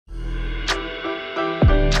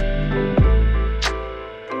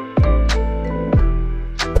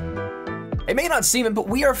It may not seem it, but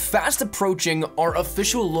we are fast approaching our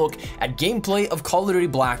official look at gameplay of Call of Duty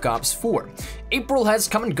Black Ops 4. April has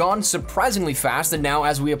come and gone surprisingly fast, and now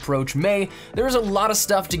as we approach May, there is a lot of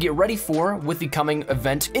stuff to get ready for with the coming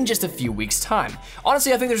event in just a few weeks' time.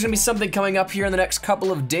 Honestly, I think there's gonna be something coming up here in the next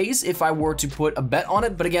couple of days if I were to put a bet on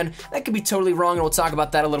it, but again, that could be totally wrong, and we'll talk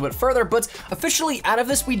about that a little bit further. But officially out of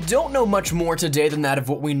this, we don't know much more today than that of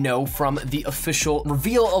what we know from the official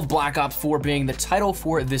reveal of Black Ops 4 being the title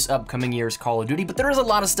for this upcoming year's Call of Duty, but there is a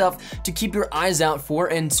lot of stuff to keep your eyes out for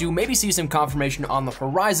and to maybe see some confirmation on the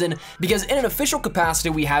horizon, because in an official capacity,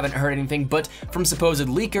 we haven't heard anything, but from supposed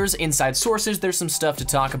leakers, inside sources, there's some stuff to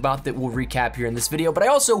talk about that we'll recap here in this video. But I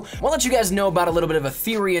also want to let you guys know about a little bit of a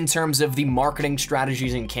theory in terms of the marketing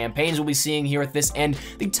strategies and campaigns we'll be seeing here at this and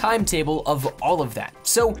the timetable of all of that.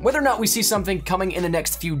 So whether or not we see something coming in the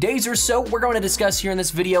next few days or so, we're going to discuss here in this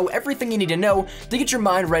video everything you need to know to get your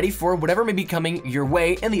mind ready for whatever may be coming your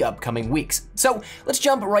way in the upcoming weeks. So let's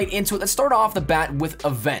jump right into it. Let's start off the bat with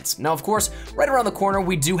events. Now, of course, right around the corner,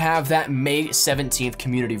 we do have that May 17th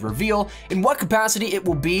community reveal. In what capacity it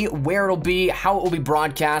will be, where it'll be, how it will be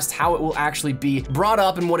broadcast, how it will actually be brought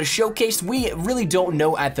up, and what is showcased, we really don't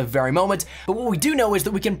know at the very moment. But what we do know is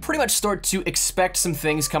that we can pretty much start to expect some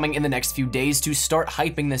things coming in the next few days to start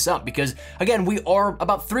hyping this up, because again, we are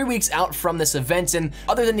about 3 weeks out from this event, and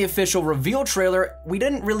other than the official reveal trailer, we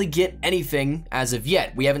didn't really get anything as of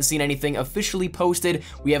yet. We haven't seen anything officially posted,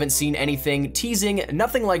 we haven't seen anything teasing,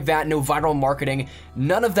 nothing like that, no viral marketing,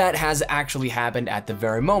 none of that has actually happened at the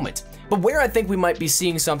very moment. But where I think we might be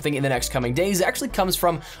seeing something in the next coming days actually comes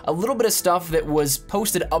from a little bit of stuff that was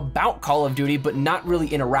posted about Call of Duty but not really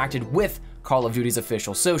interacted with Call of Duty's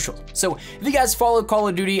official social. So if you guys follow Call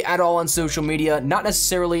of Duty at all on social media, not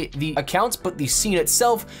necessarily the accounts, but the scene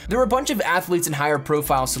itself, there were a bunch of athletes and higher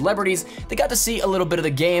profile celebrities that got to see a little bit of the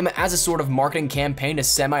game as a sort of marketing campaign to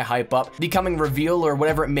semi-hype up the coming reveal or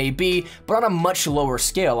whatever it may be, but on a much lower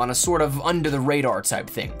scale, on a sort of under the radar type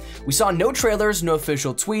thing. We saw no trailers, no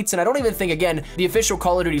official tweets, and I don't even think, again, the official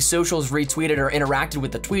Call of Duty socials retweeted or interacted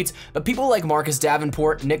with the tweets, but people like Marcus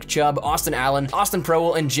Davenport, Nick Chubb, Austin Allen, Austin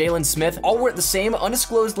Prowell, and Jalen Smith all were at the same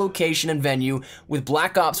undisclosed location and venue with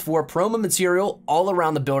Black Ops 4 promo material all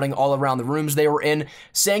around the building, all around the rooms they were in,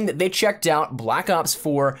 saying that they checked out Black Ops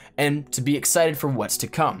 4 and to be excited for what's to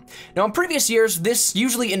come. Now, in previous years, this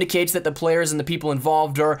usually indicates that the players and the people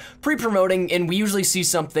involved are pre-promoting, and we usually see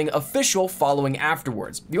something official following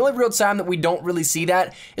afterwards. The only real time that we don't really see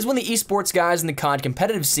that is when the esports guys in the COD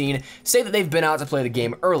competitive scene say that they've been out to play the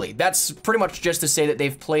game early. That's pretty much just to say that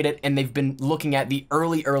they've played it and they've been looking at the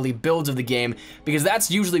early builds of the game, because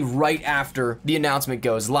that's usually right after the announcement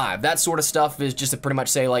goes live. That sort of stuff is just to pretty much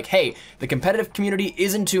say like, hey, the competitive community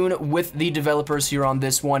is in tune with the developers here on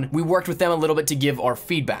this one. We worked with them a little bit to give our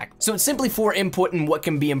feedback. So it's simply for input and what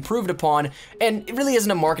can be improved upon, and it really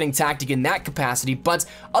isn't a marketing tactic in that capacity, but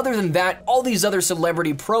other than that, all these other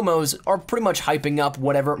celebrity promos are pretty much hyping up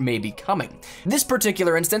whatever may be coming. This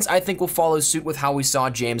particular instance, I think, will follow suit with how we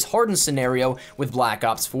saw James Harden's scenario with Black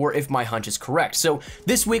Ops 4, if my hunch is correct. So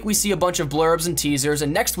this week we see a bunch of blurbs and teasers,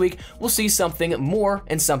 and next week we'll see something more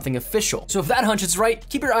and something official. So if that hunch is right,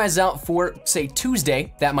 keep your eyes out for, say,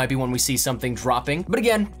 Tuesday. That might be when we see something dropping, but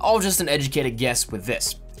again, all just an educated guess with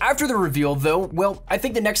this. After the reveal though, well, I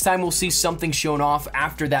think the next time we'll see something shown off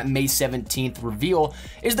after that May 17th reveal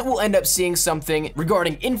is that we'll end up seeing something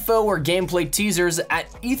regarding info or gameplay teasers at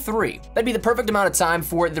E3. That'd be the perfect amount of time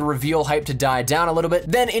for the reveal hype to die down a little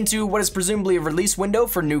bit, then into what is presumably a release window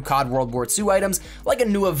for new COD World War II items, like a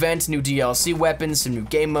new event, new DLC weapons, some new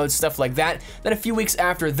game modes, stuff like that. Then a few weeks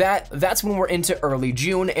after that, that's when we're into early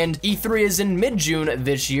June, and E3 is in mid-June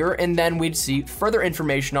this year, and then we'd see further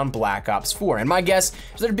information on Black Ops 4. And my guess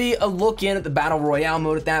is there'd be a look in at the Battle Royale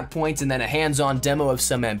mode at that point, and then a hands-on demo of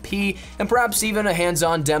some MP, and perhaps even a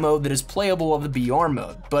hands-on demo that is playable of the BR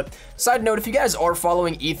mode. But side note, if you guys are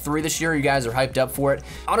following E3 this year, you guys are hyped up for it,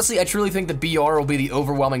 honestly, I truly think the BR will be the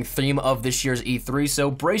overwhelming theme of this year's E3, so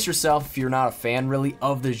brace yourself if you're not a fan really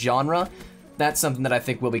of the genre. That's something that I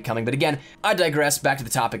think will be coming, but again, I digress. Back to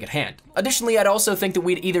the topic at hand. Additionally, I'd also think that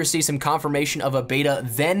we'd either see some confirmation of a beta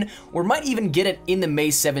then, or might even get it in the May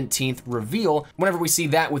 17th reveal whenever we see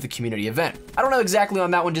that with the community event. I don't know exactly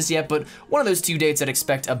on that one just yet, but one of those two dates I'd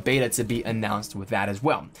expect a beta to be announced with that as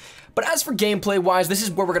well. But as for gameplay wise, this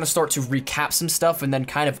is where we're gonna start to recap some stuff and then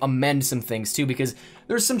kind of amend some things too, because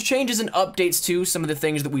there's some changes and updates to some of the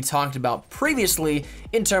things that we talked about previously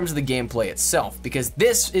in terms of the gameplay itself, because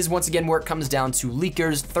this is once again where it comes down to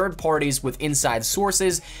leakers, third parties with inside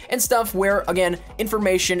sources, and stuff where, again,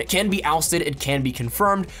 information can be ousted, it can be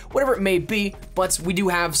confirmed, whatever it may be, but we do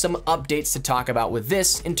have some updates to talk about with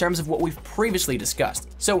this in terms of what we've previously discussed.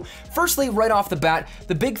 So firstly, right off the bat,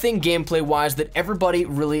 the big thing gameplay-wise that everybody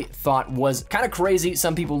really thought was kind of crazy,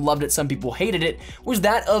 some people loved it, some people hated it, was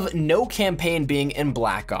that of no campaign being in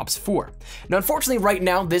Black Ops 4. Now, unfortunately, right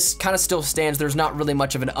now, this kind of still stands. There's not really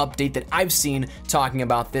much of an update that I've seen talking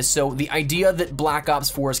about this, so the idea that Black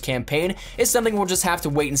Ops 4's campaign is something we'll just have to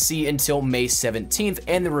wait and see until May 17th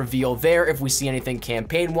and the reveal there if we see anything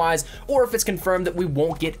campaign-wise, or if it's confirmed that we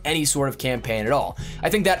won't get any sort of campaign at all. I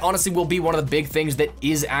think that honestly will be one of the big things that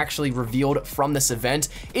is actually revealed from this event,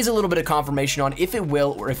 is a little bit of confirmation on if it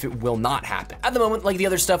will or if it will not happen. At the moment, like the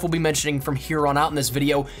other stuff we'll be mentioning from here on out in this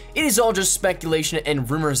video, it is all just speculation and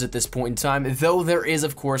rumors at this point in time, though there is,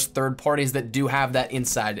 of course, third parties that do have that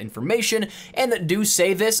inside information and that do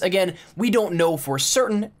say this. Again, we don't know for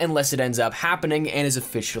certain unless it ends up happening and is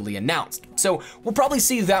officially announced. So we'll probably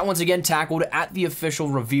see that once again tackled at the official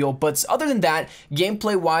reveal, but other than that,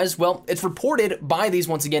 gameplay-wise, well, it's reported by these,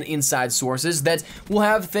 once again, inside sources that we'll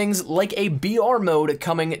have things like a BR mode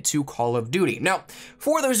coming to Call of Duty. Now,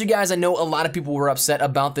 for those of you guys, I know a lot of people were upset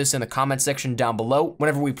about this in the comment section down below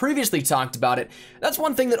whenever we previously talked about it. That's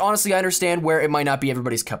one thing that honestly I understand where it might not be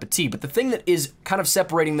everybody's cup of tea, but the thing that is kind of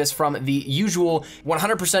separating this from the usual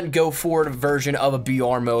 100% go forward version of a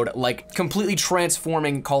BR mode, like completely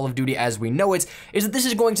transforming Call of Duty as we know it, is that this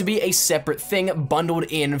is going to be a separate thing bundled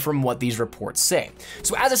in from what these reports say.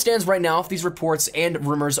 So as it stands right now, if these reports and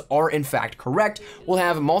rumors are in fact correct, we'll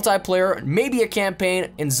have multiplayer, maybe a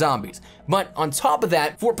campaign, and zombies. But on top of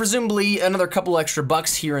that, for presumably another couple extra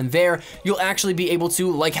bucks here and there, you'll actually be able to,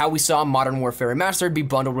 like how we saw Modern Warfare Remastered be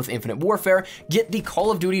bundled with Infinite Warfare, get the Call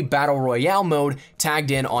of Duty Battle Royale mode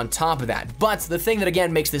tagged in on top of that. But the thing that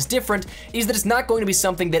again makes this different is that it's not going to be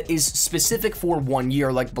something that is specific for 1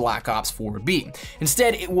 year like Black Ops 4 would be.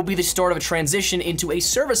 Instead, it will be the start of a transition into a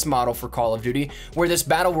service model for Call of Duty, where this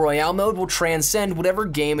Battle Royale mode will transcend whatever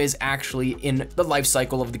game is actually in the life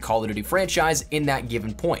cycle of the Call of Duty franchise in that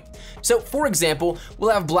given point. So for example,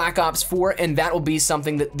 we'll have Black Ops 4, and that will be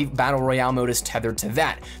something that the Battle Royale mode is tethered to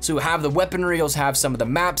that. So you'll have the weaponry, you'll have some of the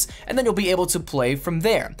maps, and then you'll be able to play from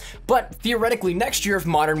there. But theoretically, next year, if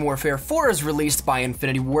Modern Warfare 4 is released by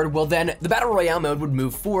Infinity Ward, well then, the Battle Royale mode would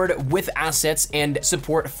move forward with assets and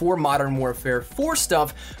support for Modern Warfare 4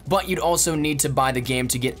 stuff, but you'd also need to buy the game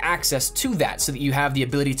to get access to that, so that you have the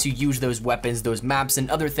ability to use those weapons, those maps,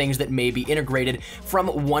 and other things that may be integrated from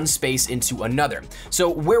one space into another. So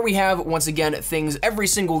where we have, once again, things every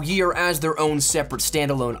single year as their own separate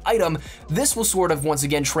standalone item, this will sort of once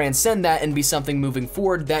again transcend that and be something moving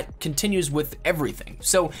forward that continues with everything.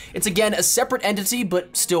 So it's again a separate entity,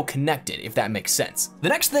 but still connected, if that makes sense. The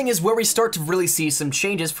next thing is where we start to really see some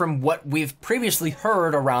changes from what we've previously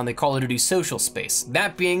heard around the Call of Duty social space,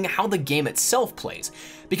 that being how the game itself plays.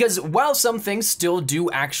 Because while some things still do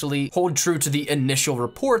actually hold true to the initial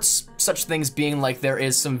reports, such things being like there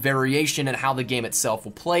is some variation in how the game itself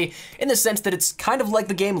will play, in the sense that it's kind of like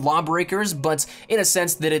the game Lawbreakers, but in a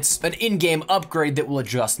sense that it's an in-game upgrade that will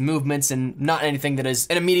adjust movements and not anything that is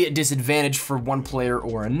an immediate disadvantage for one player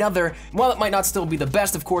or another. While it might not still be the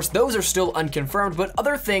best, of course, those are still unconfirmed, but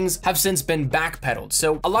other things have since been backpedaled.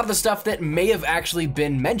 So a lot of the stuff that may have actually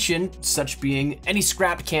been mentioned, such being any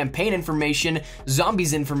scrapped campaign information,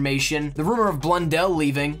 zombies information, the rumor of Blundell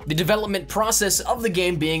leaving, the development process of the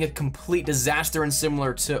game being a complete disaster and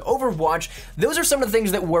similar to Overwatch, those are some of the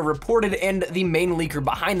things that were reported, and the main leaker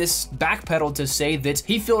behind this backpedaled to say that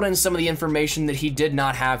he filled in some of the information that he did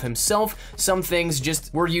not have himself. Some things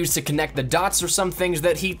just were used to connect the dots, or some things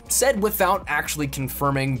that he said without actually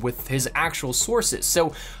confirming with his actual sources.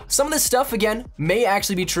 So some of this stuff, again, may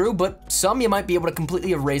actually be true, but some you might be able to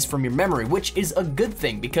completely erase from your memory, which is a good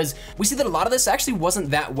thing, because we see that a lot of this actually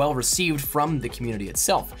wasn't that well received from the community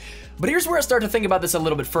itself. But here's where I start to think about this a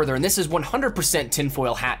little bit further, and this is 100%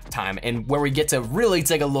 tinfoil hat time, and where we get to really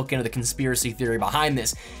take a look into the conspiracy theory behind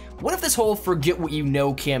this. What if this whole forget what you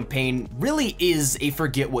know campaign really is a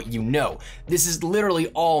forget what you know? This is literally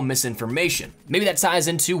all misinformation. Maybe that ties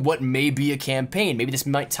into what may be a campaign. Maybe this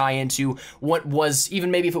might tie into what was,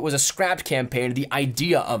 even maybe if it was a scrapped campaign, the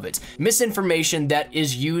idea of it. Misinformation that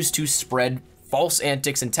is used to spread false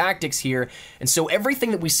antics and tactics here. And so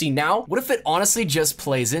everything that we see now, what if it honestly just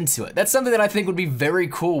plays into it? That's something that I think would be very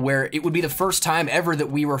cool, where it would be the first time ever that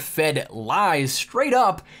we were fed lies straight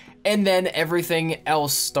up, and then everything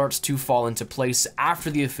else starts to fall into place after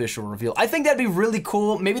the official reveal. I think that'd be really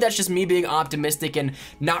cool. Maybe that's just me being optimistic and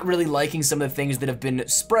not really liking some of the things that have been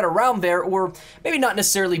spread around there, or maybe not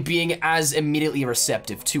necessarily being as immediately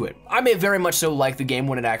receptive to it. I may very much so like the game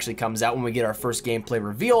when it actually comes out, when we get our first gameplay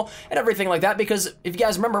reveal and everything like that, because if you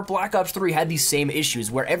guys remember, Black Ops 3 had these same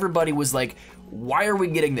issues where everybody was like, why are we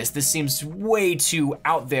getting this? This seems way too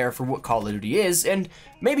out there for what Call of Duty is, and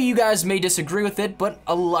maybe you guys may disagree with it, but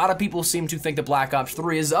a lot of people seem to think that Black Ops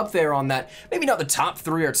 3 is up there on that, maybe not the top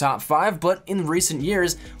 3 or top 5, but in recent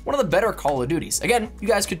years, one of the better Call of Duties. Again, you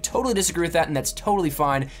guys could totally disagree with that, and that's totally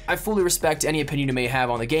fine. I fully respect any opinion you may have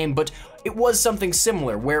on the game, but it was something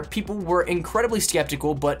similar where people were incredibly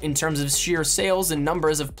skeptical, but in terms of sheer sales and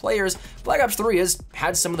numbers of players, Black Ops 3 has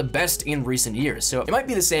had some of the best in recent years. So it might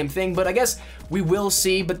be the same thing, but I guess we will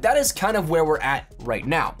see, but that is kind of where we're at right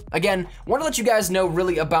now. Again, want to let you guys know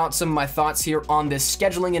really about some of my thoughts here on this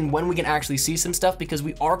scheduling and when we can actually see some stuff, because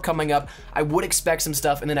we are coming up. I would expect some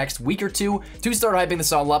stuff in the next week or two to start hyping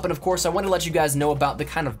this all up. And of course, I want to let you guys know about the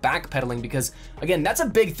kind of backpedaling, because again, that's a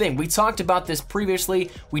big thing. We talked about this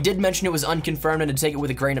previously. We did mention it was unconfirmed and to take it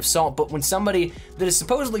with a grain of salt, but when somebody that is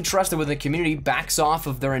supposedly trusted within the community backs off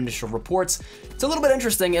of their initial reports, it's a little bit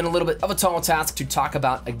interesting and a little bit of a tall task to talk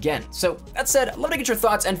about again. So that said, I'd love to get your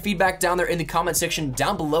thoughts and feedback down there in the comment section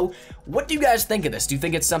down below. What do you guys think of this? Do you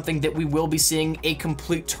think it's something that we will be seeing a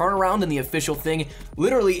complete turnaround and the official thing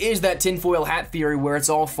literally is that tinfoil hat theory where it's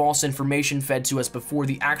all false information fed to us before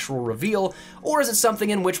the actual reveal? Or is it something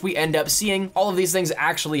in which we end up seeing all of these things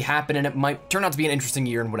actually happen and it might turn out to be an interesting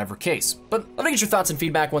year in whatever case? But let me get your thoughts and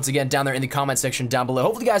feedback once again down there in the comment section down below.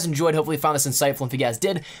 Hopefully you guys enjoyed, hopefully you found this insightful. If you guys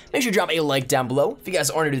did, make sure you drop a like down below. If you guys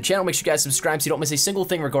are new to the channel, make sure you guys subscribe so you don't miss a single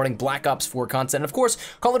thing regarding Black Ops 4 content. And of course,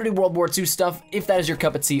 Call of Duty World War II stuff, if that is your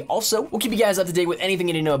cup of tea. Also, we'll keep you guys up to date with anything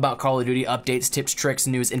you need to know about Call of Duty, updates, tips, tricks,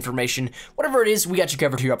 news, information, whatever it is, we got you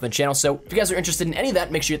covered here up on the channel. So if you guys are interested in any of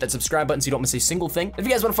that, make sure you hit that subscribe button so you don't miss a single thing. If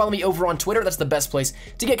you guys want to follow me over on Twitter, that's the best place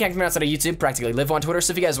to get connected outside of YouTube. Practically live on Twitter,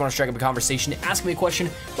 so if you guys want to strike up a conversation, ask me a question,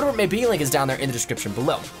 whatever it may be, link is down there in the description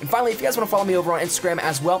below. And finally, if you guys want to follow me over on Instagram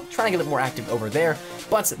as well, trying to get a little more active over there,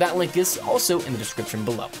 but that link is also in the description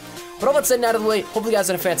below. But all that said and out of the way, hopefully you guys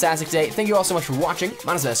had a fantastic day. Thank you all so much for watching.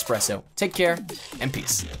 Mine is Espresso. Take care, and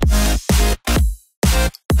peace.